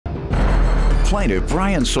plaintiff,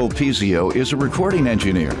 Brian Solpizio, is a recording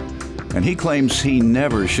engineer, and he claims he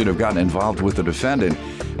never should have gotten involved with the defendant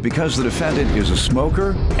because the defendant is a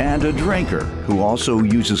smoker and a drinker who also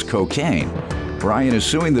uses cocaine. Brian is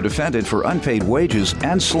suing the defendant for unpaid wages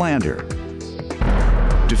and slander.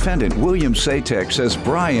 Defendant William Satek says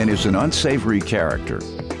Brian is an unsavory character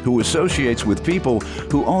who associates with people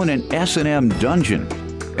who own an S&M dungeon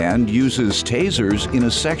and uses tasers in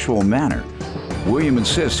a sexual manner. William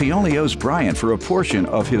insists he only owes Brian for a portion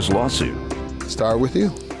of his lawsuit. Start with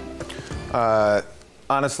you.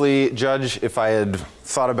 Honestly, Judge, if I had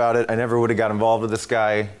thought about it, I never would have got involved with this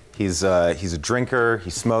guy. He's a drinker, he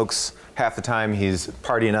smokes. Half the time he's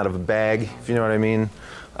partying out of a bag, if you know what I mean.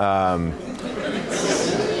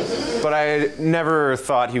 But I never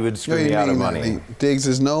thought he would screw me out of money. He digs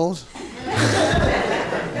his nose?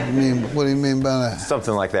 What do you mean by that?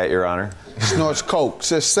 Something like that, Your Honor. Snorts coke.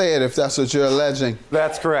 Just say it if that's what you're alleging.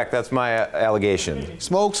 That's correct. That's my allegation.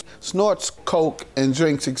 Smokes, snorts coke, and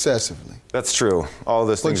drinks excessively. That's true. All of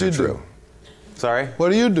those things are true. Sorry? What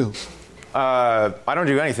do you do? I don't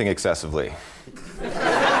do anything excessively.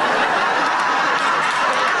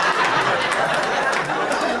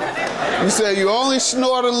 You said you only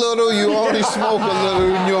snort a little, you only smoke a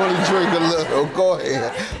little, and you only drink a little. Go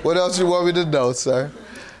ahead. What else you want me to know, sir?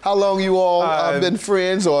 How long you all been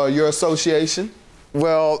friends or your association?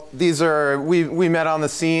 Well, we met on the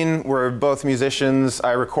scene. We're both musicians.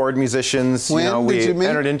 I record musicians. When did you meet? We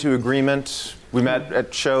entered into agreement. We met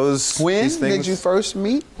at shows. When did you first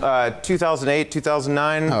meet? 2008,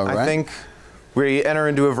 2009, all right. I think. We enter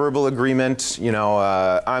into a verbal agreement. You know,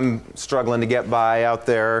 I'm struggling to get by out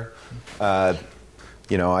there.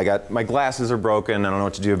 You know, my glasses are broken. I don't know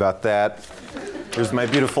what to do about that. There's my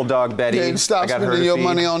beautiful dog, Betty. Yeah, stop spending your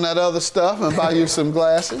money on that other stuff and buy you some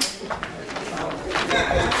glasses.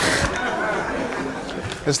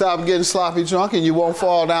 And stop getting sloppy drunk and you won't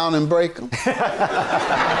fall down and break them.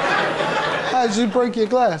 How did you break your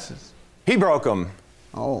glasses? He broke them.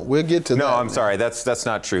 Oh, we'll get to that. No, I'm sorry. That's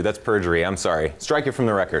not true. That's perjury. I'm sorry. Strike it from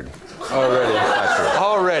the record. Already.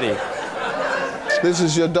 Already. This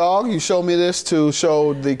is your dog? You showed me this to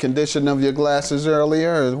show the condition of your glasses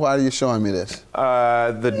earlier, or why are you showing me this?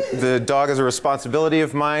 The dog is a responsibility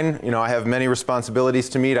of mine. You know, I have many responsibilities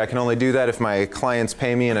to meet. I can only do that if my clients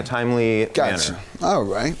pay me in a timely manner. All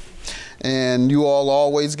right. And you all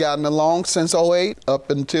always gotten along since '08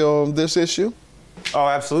 up until this issue? Oh,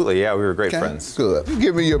 absolutely. Yeah, we were great friends. Good.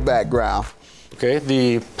 Give me your background. Okay,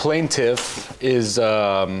 the plaintiff is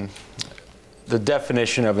the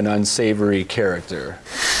definition of an unsavory character.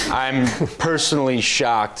 I'm personally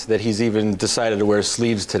shocked that he's even decided to wear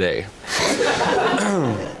sleeves today.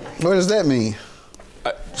 What does that mean?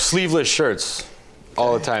 Sleeveless shirts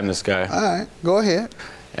all the time, this guy. All right, go ahead.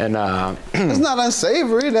 And it's not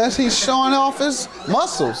unsavory, he's showing off his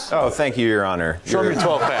muscles. Oh, thank you, Your Honor. Show me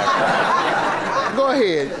 12-pack. Go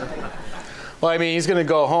ahead. Well, I mean, he's gonna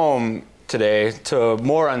go home today to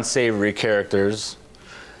more unsavory characters.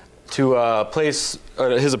 To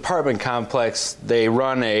his apartment complex, they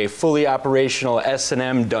run a fully operational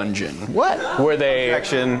S&M dungeon. What? Where they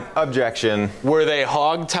Objection. Where they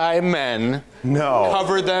hog tie men. No.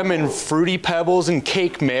 Cover them in Fruity Pebbles and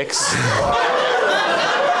cake mix.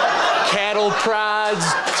 Cattle prods,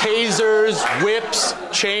 tasers, whips,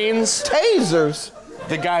 chains. Tasers?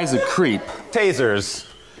 The guy's a creep. Tasers.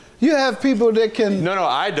 You have people that can... No,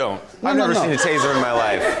 I don't. I've never seen a taser in my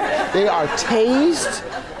life. They are tased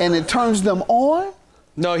and it turns them on?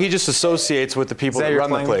 No, he just associates with the people that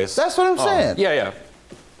run the place. That's what I'm saying. Yeah.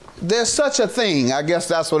 There's such a thing, I guess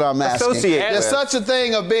that's what I'm asking. There's such a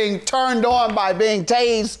thing of being turned on by being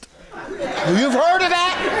tased. You've heard of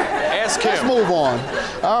that? Ask him. Let's move on.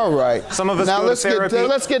 All right. Some of us now go to therapy.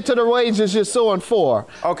 Let's get to the wages you're suing for.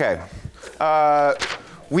 Okay.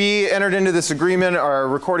 We entered into this agreement. Our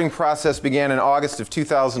recording process began in August of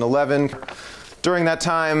 2011. During that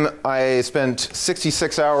time, I spent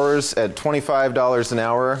 66 hours at $25 an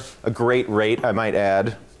hour, a great rate, I might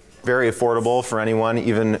add. Very affordable for anyone,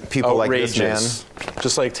 even people like this man.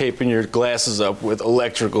 Just like taping your glasses up with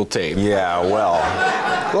electrical tape. Yeah, well.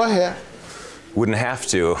 Go ahead. Wouldn't have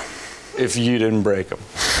to. If you didn't break them.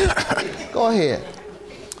 Go ahead.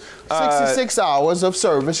 66 hours of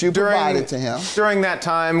service you provided to him. During that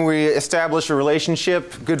time, we established a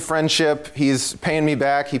relationship, good friendship. He's paying me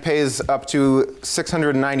back. He pays up to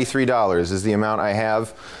 $693 is the amount I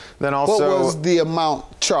have. Then also, what was the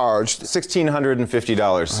amount charged?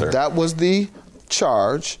 $1,650, sir. That was the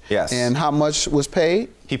charge. Yes. And how much was paid?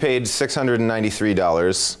 He paid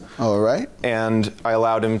 $693. All right. And I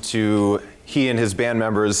allowed him to, he and his band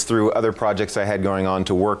members, through other projects I had going on,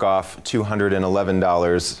 to work off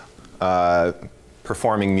 $211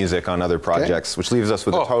 performing music on other projects, which leaves us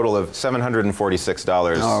with a total of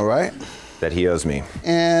 $746 All right. that he owes me.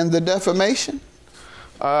 And the defamation?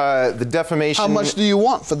 The defamation... How much do you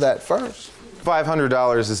want for that first?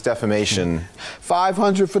 $500 is defamation.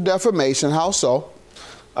 $500 for defamation. How so?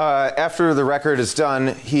 After the record is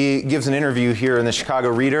done, he gives an interview here in the Chicago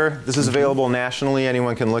Reader. This is available nationally.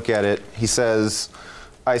 Anyone can look at it. He says,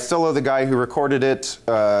 I still owe the guy who recorded it.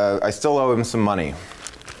 I still owe him some money.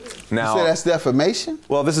 Now, you say that's defamation?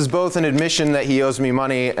 Well, this is both an admission that he owes me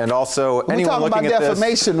money and also anyone looking at this. We're talking about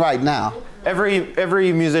defamation right now.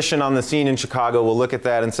 Every musician on the scene in Chicago will look at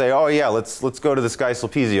that and say, "Oh yeah, let's go to this guy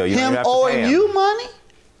Sulpizio. You him have to owing pay him." you money?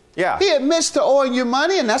 Yeah. He admits to owing you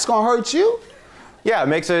money, and that's gonna hurt you? Yeah, it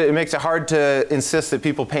makes it hard to insist that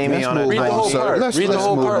people pay me on it. Read the whole part. Read the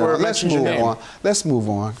whole part where it mentions your name. Let's move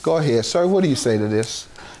on. Go ahead, sir. What do you say to this?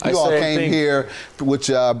 You all came here with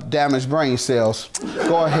damaged brain cells.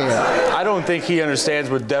 Go ahead. I don't think he understands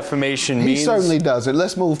what defamation means. He certainly doesn't.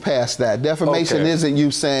 Let's move past that. Defamation isn't you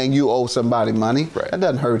saying you owe somebody money. Right. That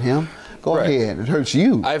doesn't hurt him. Go ahead. It hurts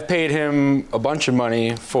you. I've paid him a bunch of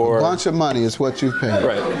money for... A bunch of money is what you've paid.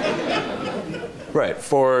 Right. Right.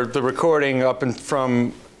 For the recording up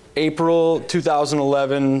from April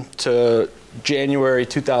 2011 to January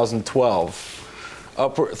 2012.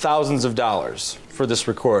 Thousands of dollars for this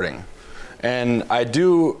recording. And I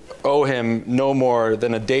do owe him no more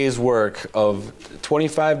than a day's work of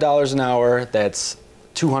 $25 an hour. That's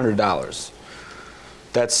 $200.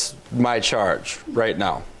 That's my charge right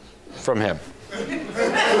now from him. Are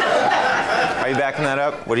you backing that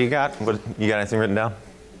up? What do you got? You got anything written down?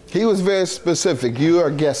 He was very specific. You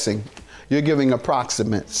are guessing. You're giving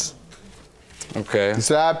approximates. Okay. He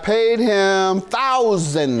said, I paid him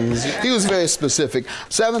thousands. He was very specific.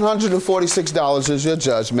 $746 is your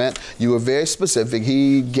judgment. You were very specific.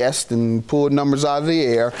 He guessed and pulled numbers out of the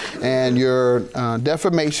air, and your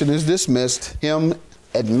defamation is dismissed. Him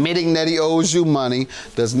admitting that he owes you money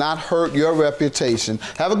does not hurt your reputation.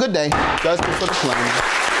 Have a good day. Judgment for the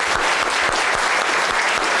plaintiff.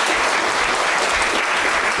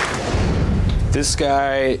 This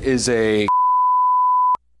guy is a...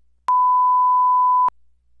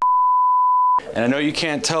 And I know you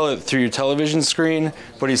can't tell it through your television screen,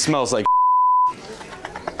 but he smells like